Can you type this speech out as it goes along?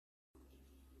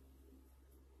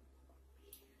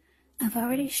I've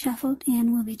already shuffled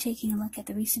and we'll be taking a look at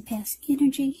the recent past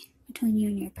energy between you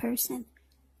and your person.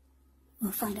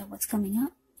 We'll find out what's coming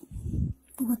up.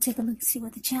 We'll take a look and see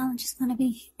what the challenge is going to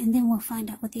be, and then we'll find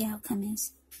out what the outcome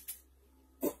is.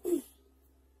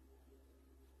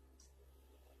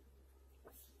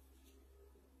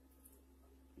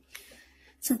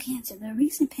 So Cancer, the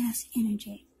recent past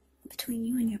energy between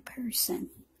you and your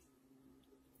person.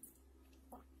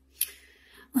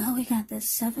 Well, we got the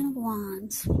Seven of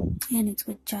Wands, and it's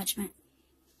with Judgment.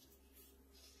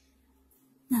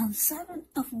 Now, the Seven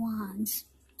of Wands,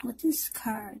 with this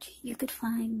card, you could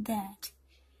find that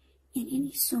in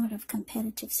any sort of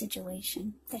competitive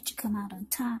situation, that you come out on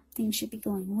top, things should be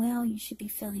going well, you should be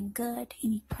feeling good.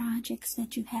 Any projects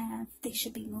that you have, they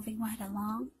should be moving right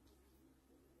along.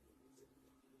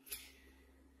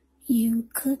 You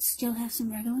could still have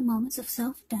some regular moments of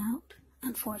self-doubt,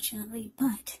 unfortunately,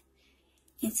 but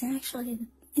it's actually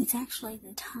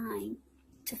the time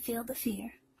to feel the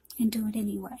fear and do it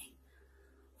anyway.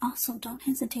 Also, don't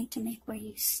hesitate to make where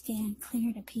you stand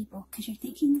clear to people, because your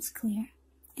thinking is clear,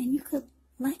 and you could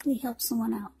likely help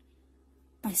someone out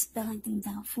by spelling things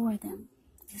out for them.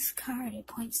 This card, it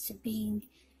points to being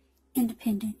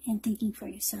independent and thinking for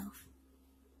yourself.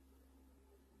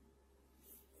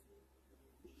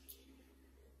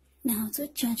 Now, it's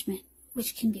with Judgment,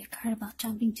 which can be a card about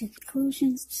jumping to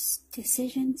conclusions,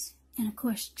 decisions, and of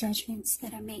course, judgments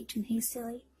that are made too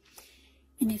hastily.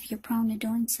 And if you're prone to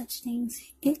doing such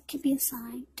things, it could be a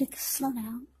sign to slow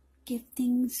down, give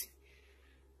things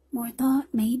more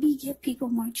thought, maybe give people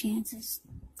more chances.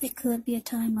 It could be a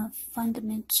time of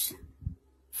fundamental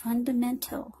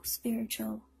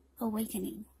spiritual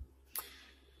awakening.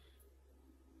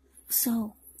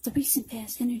 So, the recent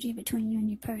past energy between you and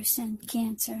your person,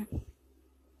 Cancer.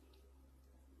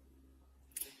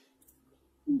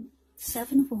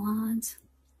 Seven of Wands.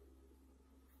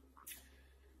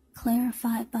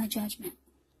 Clarified by Judgment.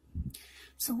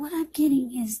 So what I'm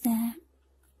getting is that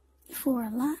for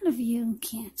a lot of you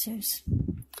Cancers,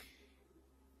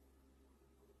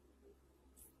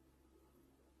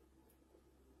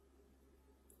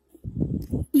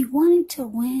 you wanted to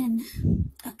win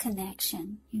a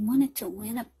connection. You wanted to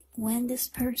win this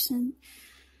person.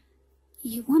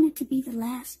 You wanted to be the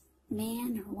last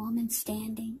man or woman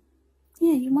standing.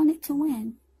 Yeah, you wanted to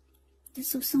win.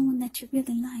 This was someone that you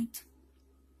really liked.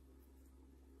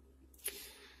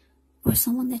 Or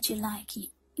someone that you like.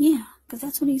 Yeah, because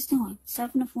that's what he's doing.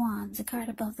 Seven of Wands, a card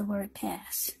above the word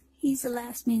pass. He's the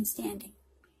last man standing.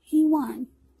 He won.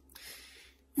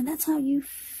 And that's how you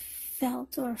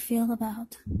felt or feel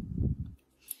about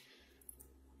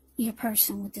your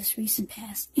person with this recent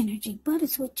past energy. But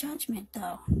it's with Judgment,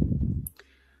 though.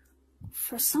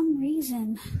 For some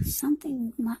reason,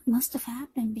 something must have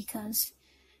happened, because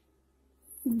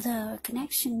the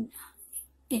connection,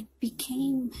 it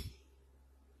became,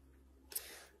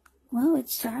 well, it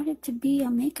started to be a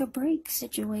make or break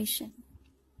situation.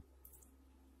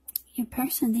 Your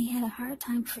person, they had a hard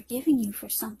time forgiving you for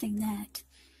something that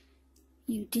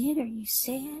you did or you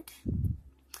said,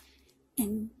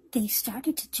 and they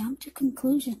started to jump to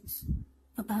conclusions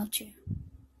about you.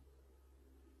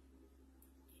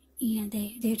 And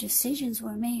their decisions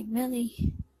were made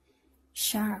really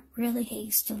sharp, really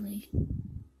hastily,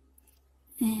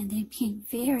 and they became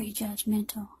very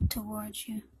judgmental towards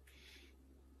you.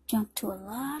 Jumped to a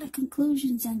lot of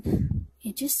conclusions, and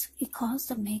it caused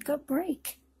a make or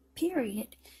break,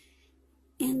 period,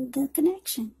 in the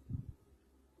connection.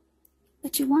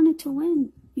 But you wanted to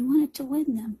win. You wanted to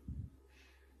win them.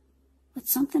 But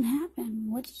something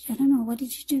happened. I don't know, what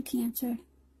did you do, Cancer?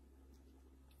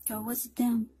 Or was it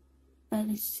them? But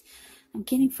I'm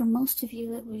getting from most of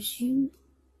you, it was you.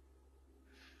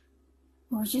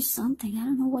 Or just something. I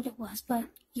don't know what it was, but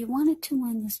you wanted to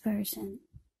win this person.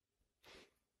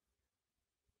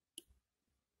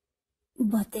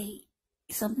 But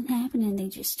something happened, and they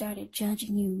just started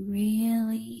judging you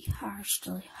really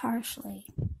harshly.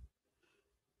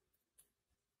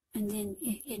 And then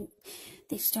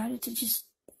they started to just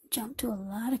jump to a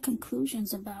lot of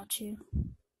conclusions about you.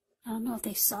 I don't know if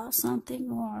they saw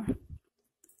something, or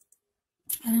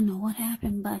I don't know what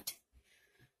happened, but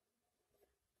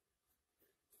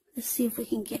let's see if we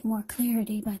can get more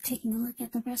clarity by taking a look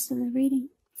at the rest of the reading.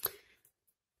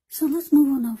 So let's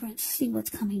move on over and see what's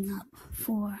coming up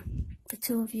for the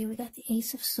two of you. We got the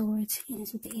Ace of Swords, and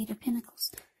it's with the Eight of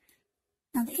Pentacles.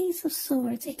 Now, the Ace of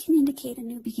Swords, it can indicate a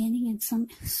new beginning in some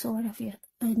sort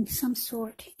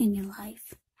in your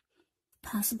life,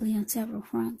 possibly on several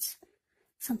fronts.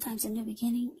 Sometimes a new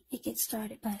beginning, it gets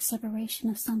started by a separation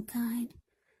of some kind.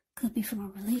 Could be from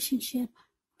a relationship,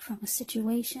 from a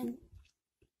situation.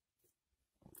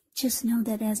 Just know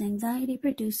that as anxiety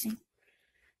producing,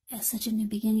 as such in the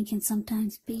beginning can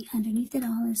sometimes be, underneath it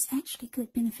all is actually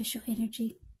good beneficial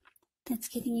energy that's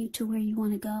getting you to where you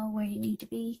want to go, where you need to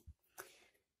be.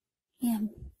 Yeah,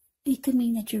 it could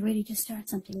mean that you're ready to start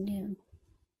something new.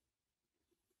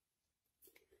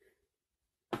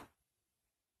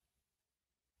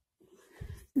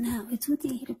 Now, it's with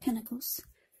the Eight of Pentacles.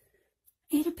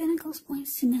 Eight of Pentacles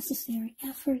points to necessary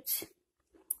effort.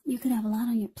 You could have a lot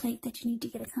on your plate that you need to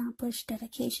get accomplished.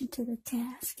 Dedication to the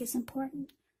task is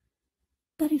important.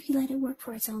 But if you let it work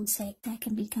for its own sake, that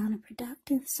can be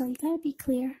counterproductive. So you got to be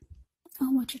clear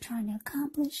on what you're trying to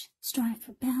accomplish. Strive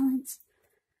for balance.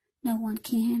 No one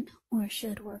can or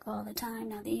should work all the time.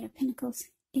 Now, the Eight of Pentacles,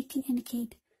 it can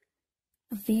indicate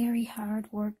a very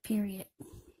hard work period.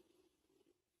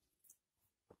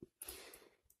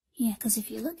 Yeah, because if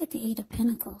you look at the Eight of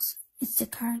Pentacles, it's the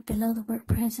card below the word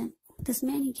present. This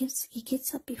man, he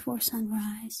gets up before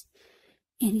sunrise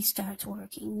and he starts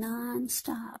working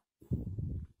non-stop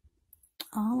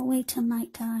all the way till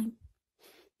nighttime.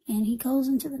 And he goes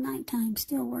into the nighttime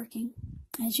still working,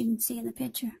 as you can see in the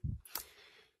picture.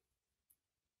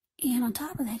 And on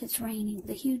top of that, it's raining.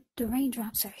 The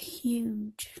raindrops are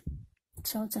huge.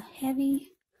 So it's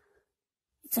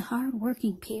a hard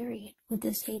working period with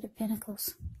this Eight of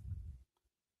Pentacles.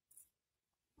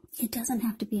 It doesn't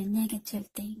have to be a negative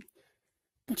thing,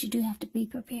 but you do have to be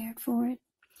prepared for it.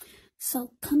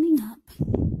 So coming up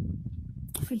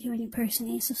for you and your person,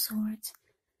 Ace of Swords,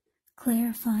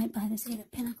 clarified by this Eight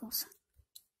of Pentacles.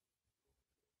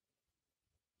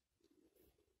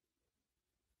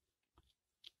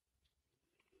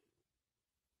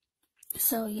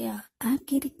 So yeah, I'm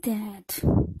getting that.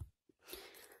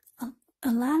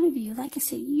 A lot of you, like I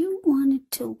said, you wanted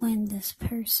to win this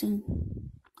person.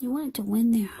 You wanted to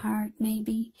win their heart,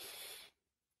 maybe.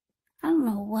 I don't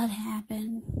know what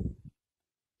happened.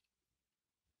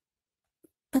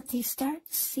 But they start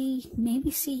to see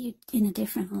you in a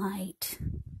different light.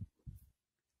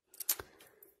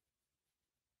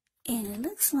 And it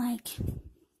looks like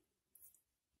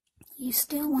you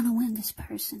still want to win this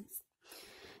person.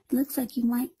 It looks like you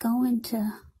might go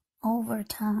into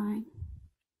overtime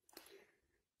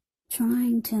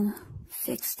trying to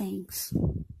fix things.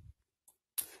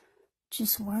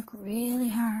 Just work really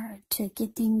hard to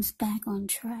get things back on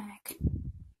track.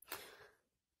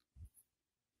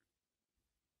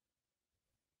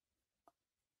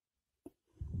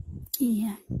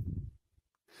 Yeah.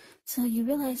 So you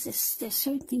realize there's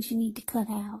certain things you need to cut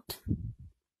out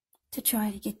to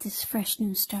try to get this fresh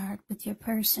new start with your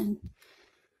person.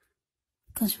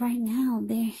 Because right now,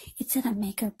 it's at a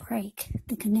make or break,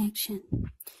 the connection.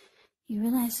 You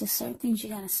realize there's certain things you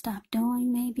got to stop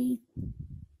doing, maybe,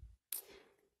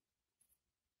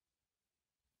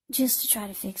 just to try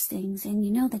to fix things. And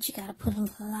you know that you got to put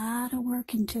a lot of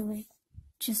work into it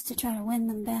just to try to win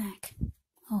them back.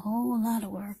 A whole lot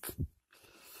of work.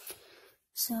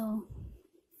 So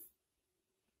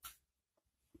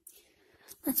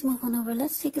let's move on over.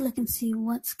 Let's take a look and see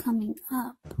what's coming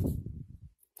up.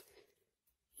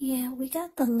 Yeah, we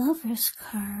got the Lover's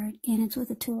card, and it's with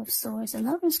the Two of Swords. The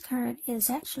Lover's card is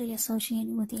actually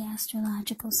associated with the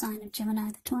astrological sign of Gemini,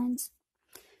 the twins.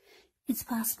 It's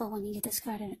possible when you get this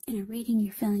card in a reading,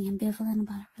 you're feeling ambivalent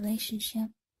about a relationship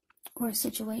or a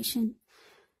situation.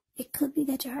 It could be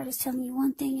that your heart is telling you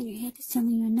one thing and your head is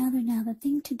telling you another. Now, the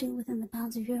thing to do within the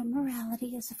bounds of your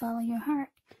morality is to follow your heart.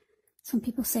 Some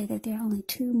people say that there are only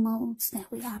two modes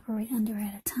that we operate under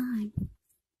at a time.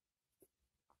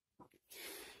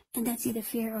 And that's either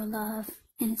fear or love.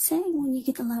 And it's saying when you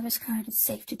get the Lover's card, it's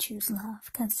safe to choose love,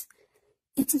 because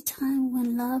it's a time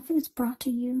when love is brought to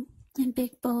you in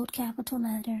big, bold, capital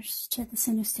letters to the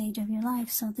center stage of your life.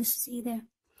 So this is either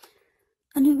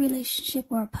a new relationship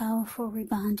or a powerful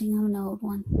rebonding of an old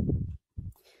one.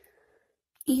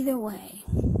 Either way,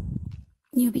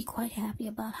 you'll be quite happy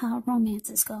about how romance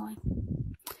is going.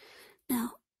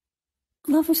 Now,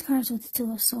 Lover's cards with the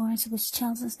Two of Swords, which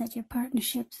tells us that your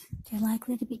partnerships, they're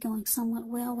likely to be going somewhat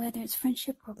well, whether it's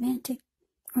friendship, romantic,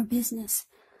 or business.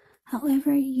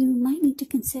 However, you might need to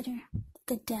consider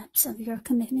the depths of your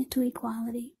commitment to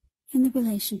equality in the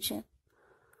relationship,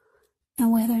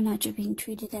 and whether or not you're being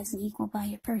treated as an equal by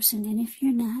your person. And if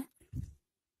you're not,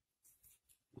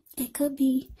 it could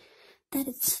be that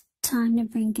it's time to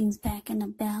bring things back into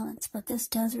balance, but this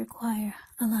does require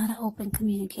a lot of open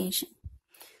communication.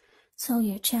 So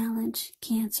your challenge,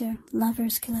 Cancer,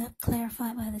 Lovers,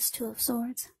 clarified by this Two of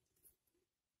Swords.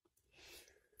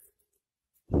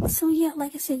 So yeah,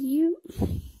 like I said,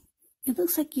 it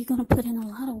looks like you're going to put in a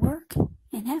lot of work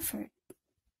and effort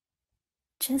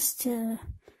just to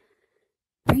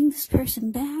bring this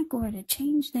person back, or to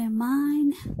change their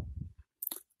mind,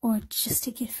 or just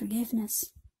to get forgiveness.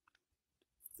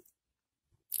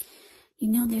 You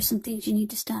know there's some things you need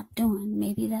to stop doing.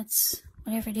 Maybe that's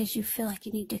whatever it is you feel like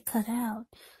you need to cut out.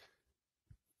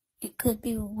 It could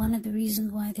be one of the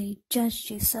reasons why they judged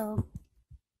you so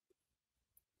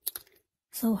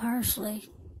harshly.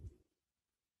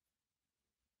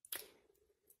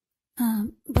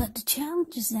 But the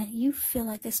challenge is that you feel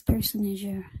like this person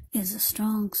is a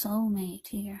strong soulmate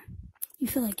here. You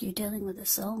feel like you're dealing with a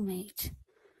soulmate.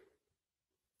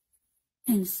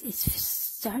 And it's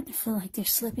starting to feel like they're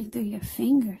slipping through your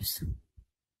fingers.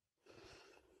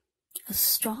 A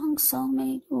strong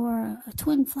soulmate or a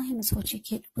twin flame is what you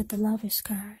get with the Lover's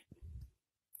card.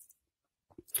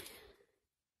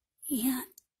 Yeah.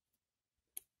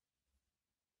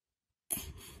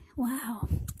 Wow.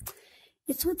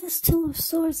 It's with this Two of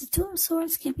Swords. The Two of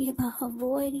Swords can be about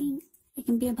avoiding. It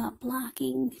can be about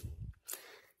blocking.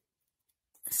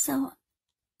 So,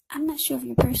 I'm not sure if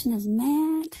your person is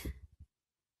mad.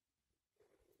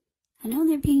 I know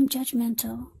they're being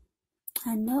judgmental.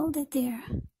 I know that they're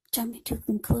jumping to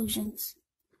conclusions.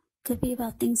 Could be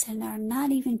about things that are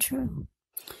not even true.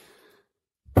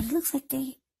 But it looks like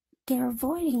they're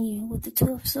avoiding you with the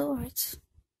Two of Swords.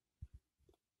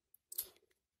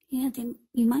 Yeah,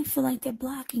 you might feel like they're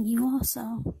blocking you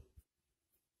also.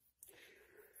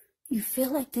 You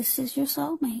feel like this is your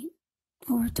soulmate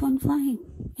or a twin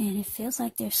flame, and it feels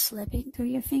like they're slipping through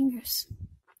your fingers,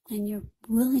 and you're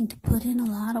willing to put in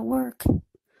a lot of work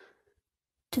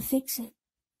to fix it.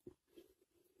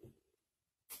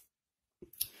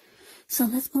 So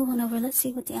let's move on over. Let's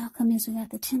see what the outcome is. We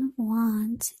got the Ten of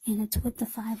Wands, and it's with the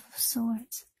Five of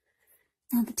Swords.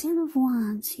 Now, the Ten of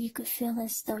Wands, you could feel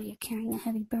as though you're carrying a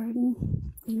heavy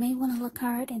burden. You may want to look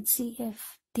hard and see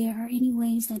if there are any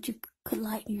ways that you could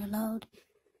lighten your load,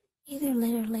 either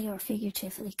literally or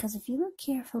figuratively, because if you look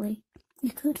carefully,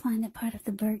 you could find that part of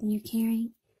the burden you're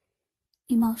carrying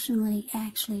emotionally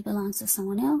actually belongs to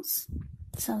someone else.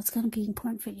 So it's going to be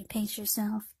important for you to pace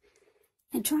yourself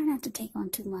and try not to take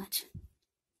on too much.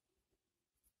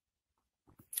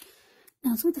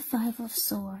 Now, it's with the Five of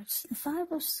Swords. The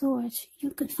Five of Swords,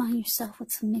 you could find yourself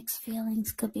with some mixed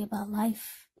feelings. Could be about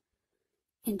life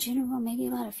in general, maybe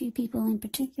about a few people in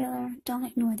particular. Don't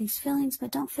ignore these feelings,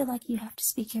 but don't feel like you have to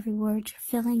speak every word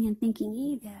you're feeling and thinking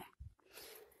either,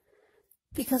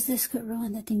 because this could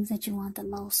ruin the things that you want the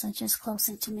most, such as close,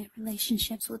 intimate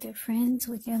relationships with your friends,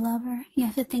 with your lover. You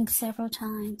have to think several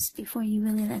times before you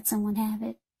really let someone have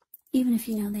it, even if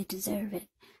you know they deserve it.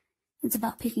 It's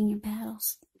about picking your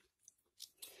battles.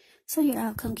 So your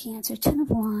outcome, Cancer, Ten of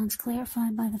Wands,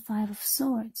 clarified by the Five of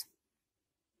Swords.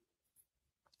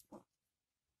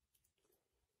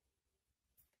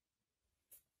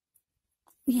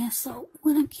 Yeah, so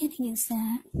what I'm getting is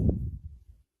that,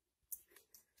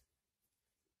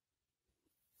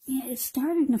 yeah, it's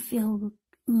starting to feel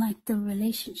like the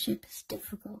relationship is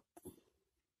difficult.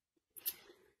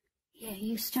 Yeah,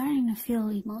 you're starting to feel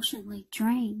emotionally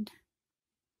drained.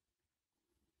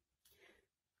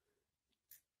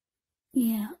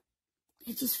 Yeah,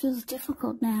 it just feels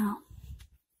difficult now.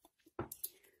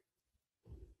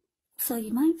 So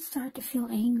you might start to feel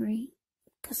angry,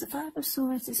 because the Five of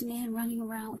Swords is a man running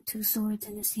around with two swords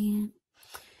in his hand.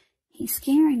 He's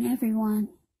scaring everyone.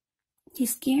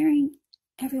 He's scaring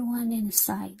everyone in his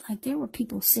sight. Like there were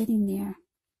people sitting there.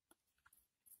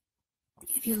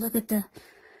 If you look at the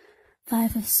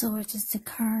Five of Swords, it's the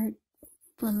card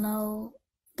below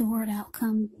the word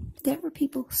outcome. There were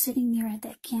people sitting there at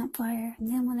that campfire, and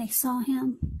then when they saw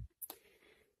him,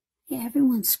 yeah,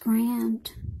 everyone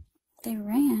scrammed. They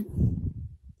ran.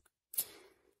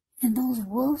 And those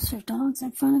wolves or dogs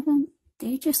in front of him,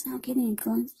 they're just now getting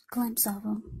a glimpse of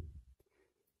him.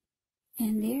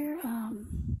 And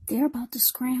they're about to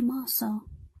scram also.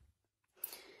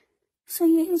 So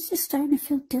yeah, it's just starting to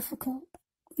feel difficult.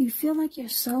 You feel like your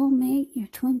soulmate, your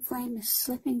twin flame, is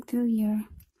slipping through your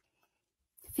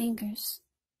fingers.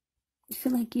 You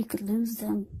feel like you could lose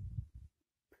them.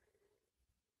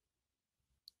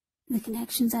 The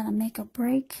connection's at a make or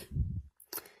break.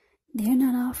 They're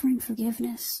not offering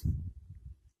forgiveness.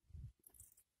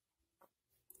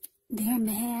 They're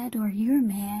mad, or you're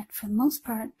mad. For the most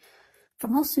part, for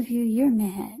most of you, you're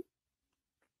mad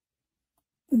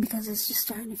because it's just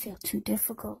starting to feel too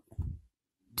difficult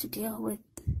to deal with.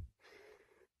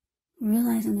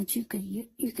 Realizing that you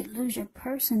could lose your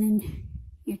person, and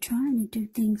you're trying to do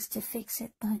things to fix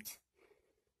it, but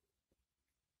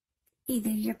either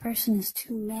your person is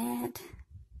too mad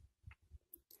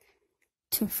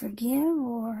to forgive,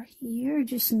 or you're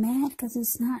just mad because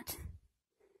it's not,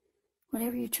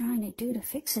 whatever you're trying to do to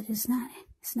fix it is not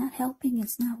It's not helping,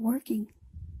 it's not working.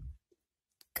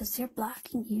 Because they're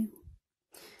blocking you.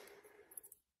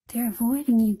 They're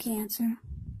avoiding you, Cancer.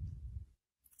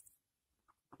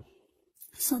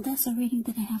 So that's a reading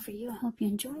that I have for you. I hope you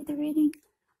enjoyed the reading.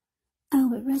 I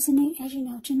hope it resonates. As you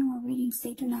know, general readings,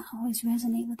 they do not always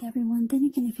resonate with everyone. Then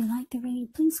again, if you like the reading,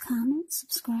 please comment,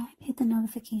 subscribe, hit the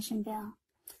notification bell.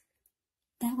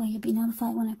 That way you'll be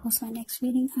notified when I post my next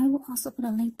reading. I will also put a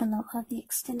link below of the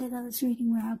extended of this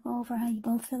reading where I'll go over how you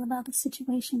both feel about the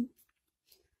situation.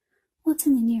 What's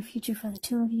in the near future for the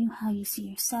two of you, how you see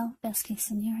yourself, best case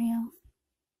scenario.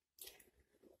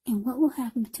 And what will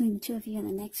happen between the two of you in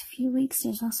the next few weeks.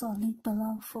 There's also a link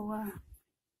below for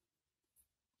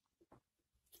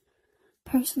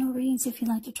personal readings if you'd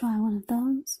like to try one of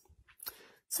those.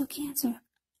 So Cancer,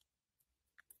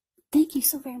 thank you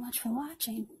so very much for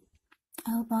watching.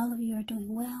 I hope all of you are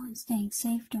doing well and staying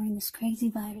safe during this crazy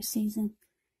virus season.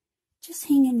 Just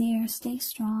hang in there, stay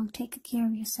strong, take good care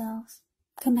of yourselves.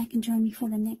 Come back and join me for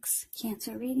the next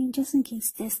Cancer reading, just in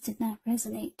case this did not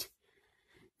resonate.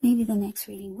 Maybe the next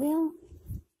reading will.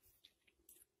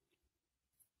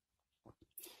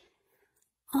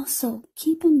 Also,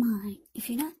 keep in mind, if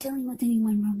you're not dealing with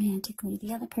anyone romantically,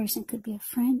 the other person could be a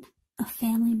friend, a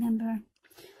family member,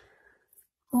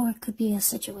 or it could be a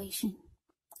situation.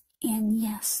 And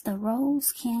yes, the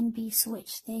roles can be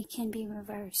switched. They can be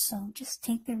reversed. So just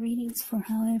take the readings for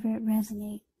however it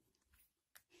resonates.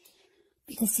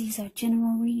 Because these are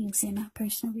general readings, they're not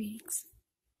personal readings.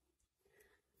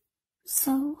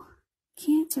 So,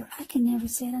 Cancer, I can never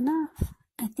say it enough.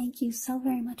 I thank you so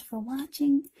very much for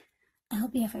watching. I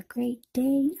hope you have a great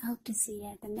day. I hope to see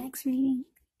you at the next reading.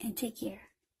 And take care.